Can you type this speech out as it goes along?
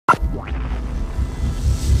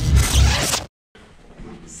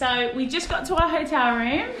So we just got to our hotel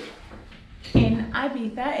room in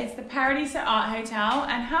Ibiza. It's the Paradiso Art Hotel,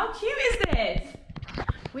 and how cute is this?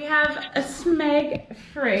 We have a smeg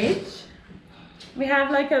fridge. We have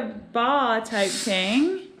like a bar type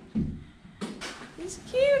thing. This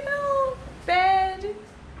cute little bed.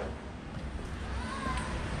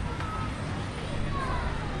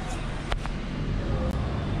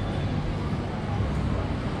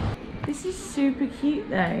 This is super cute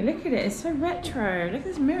though. Look at it, it's so retro. Look at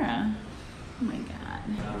this mirror. Oh my god.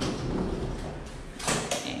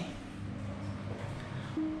 Okay.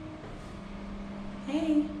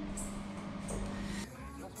 Hey.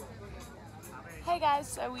 Hey guys,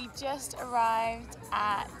 so we just arrived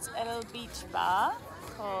at a little beach bar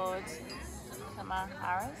called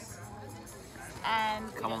Harris.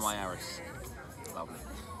 And Come on my Harris. Lovely.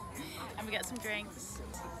 And we got some drinks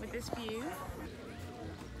with this view.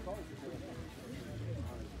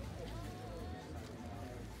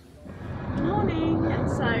 Morning!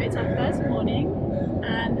 So it's our first morning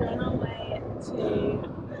and we're on our way to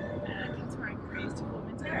catamaran cruise to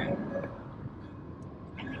Formentera.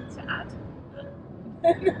 Anything to add?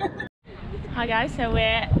 Hi guys, so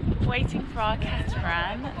we're waiting for our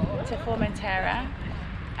catamaran to Formentera.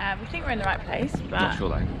 We think we're in the right place, but not sure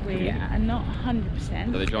though. We are not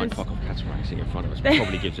 100%. So the giant cock of catamaran sitting in front of us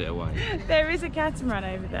probably gives it away. There is a catamaran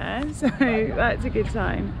over there, so that's a good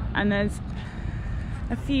sign. And there's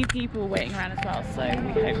a few people waiting around as well, so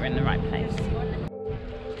we hope we're in the right place.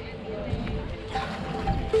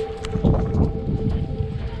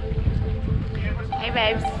 Hey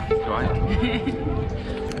babes. Right.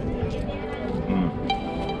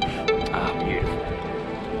 Ah, beautiful.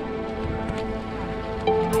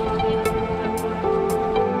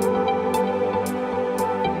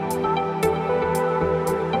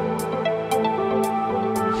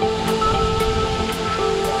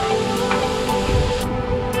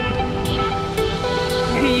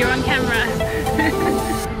 You're on camera.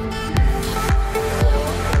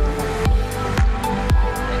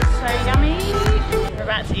 It's so yummy. We're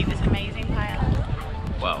about to eat this amazing paella.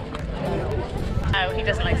 Well. Oh, he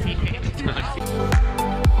doesn't like seafood.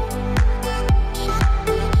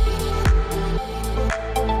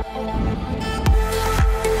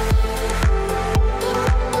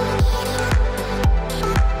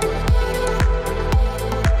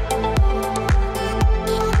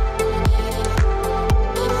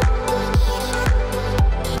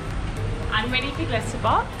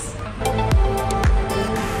 Box.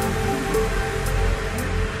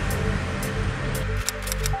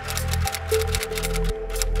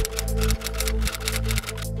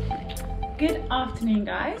 Good afternoon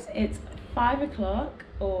guys, it's 5 o'clock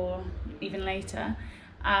or even later.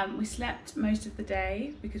 We slept most of the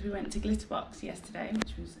day because we went to Glitterbox yesterday,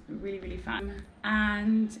 which was really fun.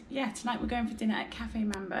 And yeah, tonight we're going for dinner at Cafe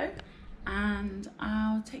Mambo and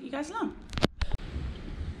I'll take you guys along.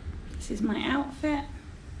 This is my outfit.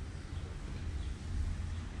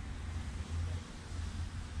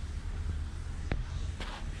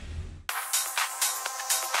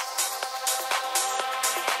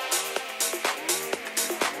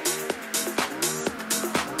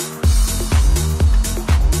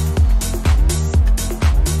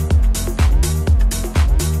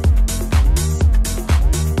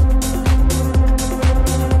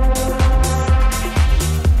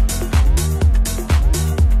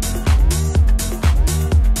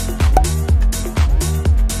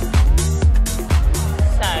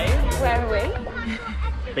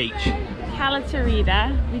 Beach.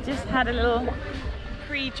 Calatarita. We just had a little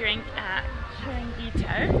pre-drink at Chiringuito.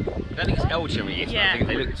 I don't think it's El Chiringuito, Yeah. I think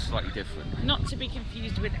they look slightly different. Not to be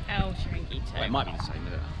confused with El Chiringuito. Well, it might be the same,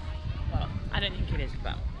 isn't it? Well, I don't think it is,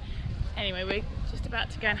 but anyway, we're just about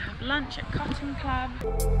to go and have lunch at Cotton Club.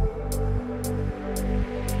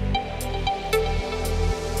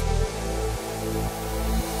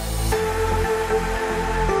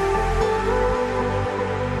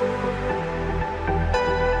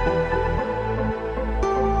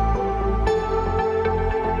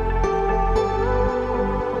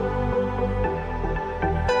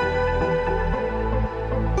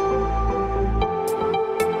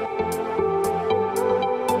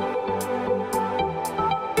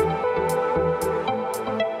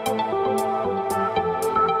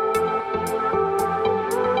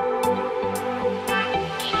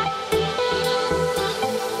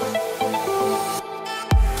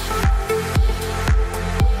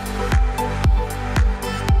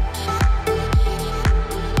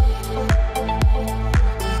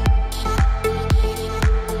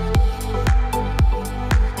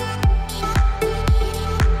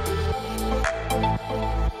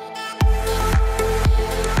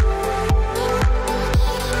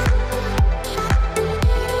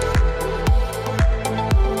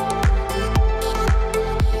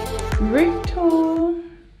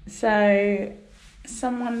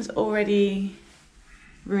 someone's already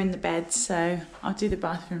ruined the bed, so I'll do the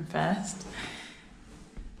bathroom first.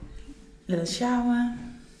 Little shower,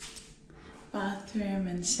 bathroom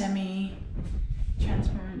and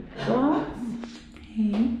semi-transparent glass.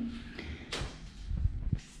 Here.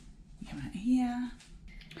 Come out here.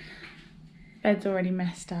 Bed's already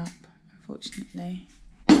messed up, unfortunately.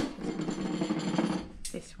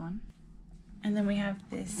 This one. And then we have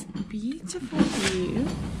this beautiful view.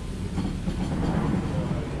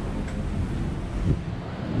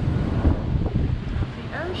 Of the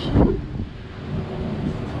ocean.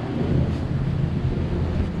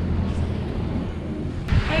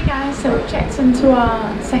 Hey guys, so we've checked into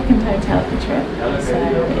our second hotel of the trip. So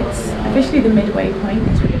it's officially the midway point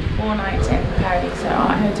because we did 4 nights in Paradiso,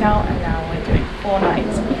 our hotel, and now we're doing 4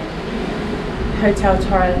 nights in Hotel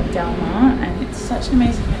Torre del Mar, and it's such an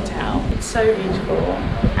amazing hotel. It's so beautiful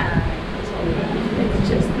and it's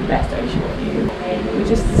just the best ocean view. We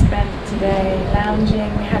just spent today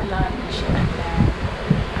lounging, we had lunch, and then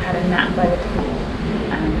I had a nap by the pool,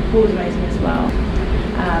 and the pool was amazing as well.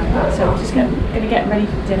 So we're just gonna get ready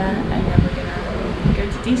for dinner, and then we're gonna go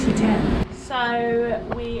to DC10. So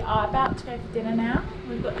we are about to go for dinner now.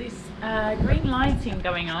 We've got this green lighting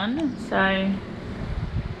going on, so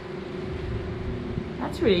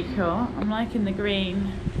that's really cool. I'm liking the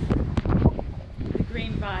green. The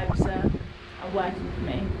green vibes are working for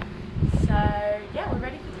me. So yeah, we're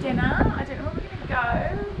ready for dinner. I don't know where we're gonna go.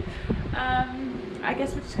 I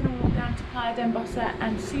guess we're just gonna walk down to Playa d'Embosa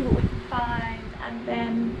and see what we can find, and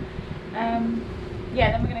then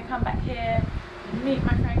yeah, then we're gonna come back here, meet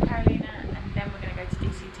my friend Carolina, and then we're gonna go to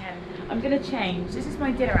DC10. I'm gonna change. This is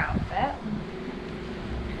my dinner outfit,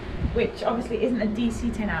 which obviously isn't a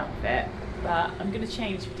DC10 outfit, but I'm going to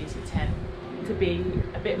change for DC10 to be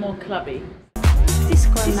a bit more clubby.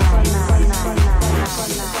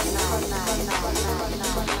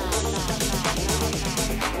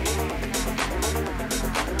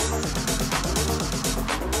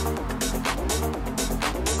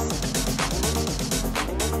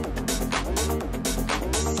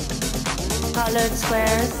 Colored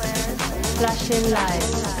squares, flashing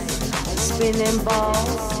lights, spinning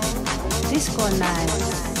balls, disco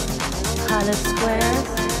nights. Colored squares,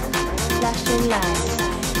 flashing lights,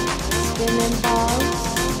 spinning balls,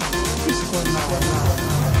 disco nights.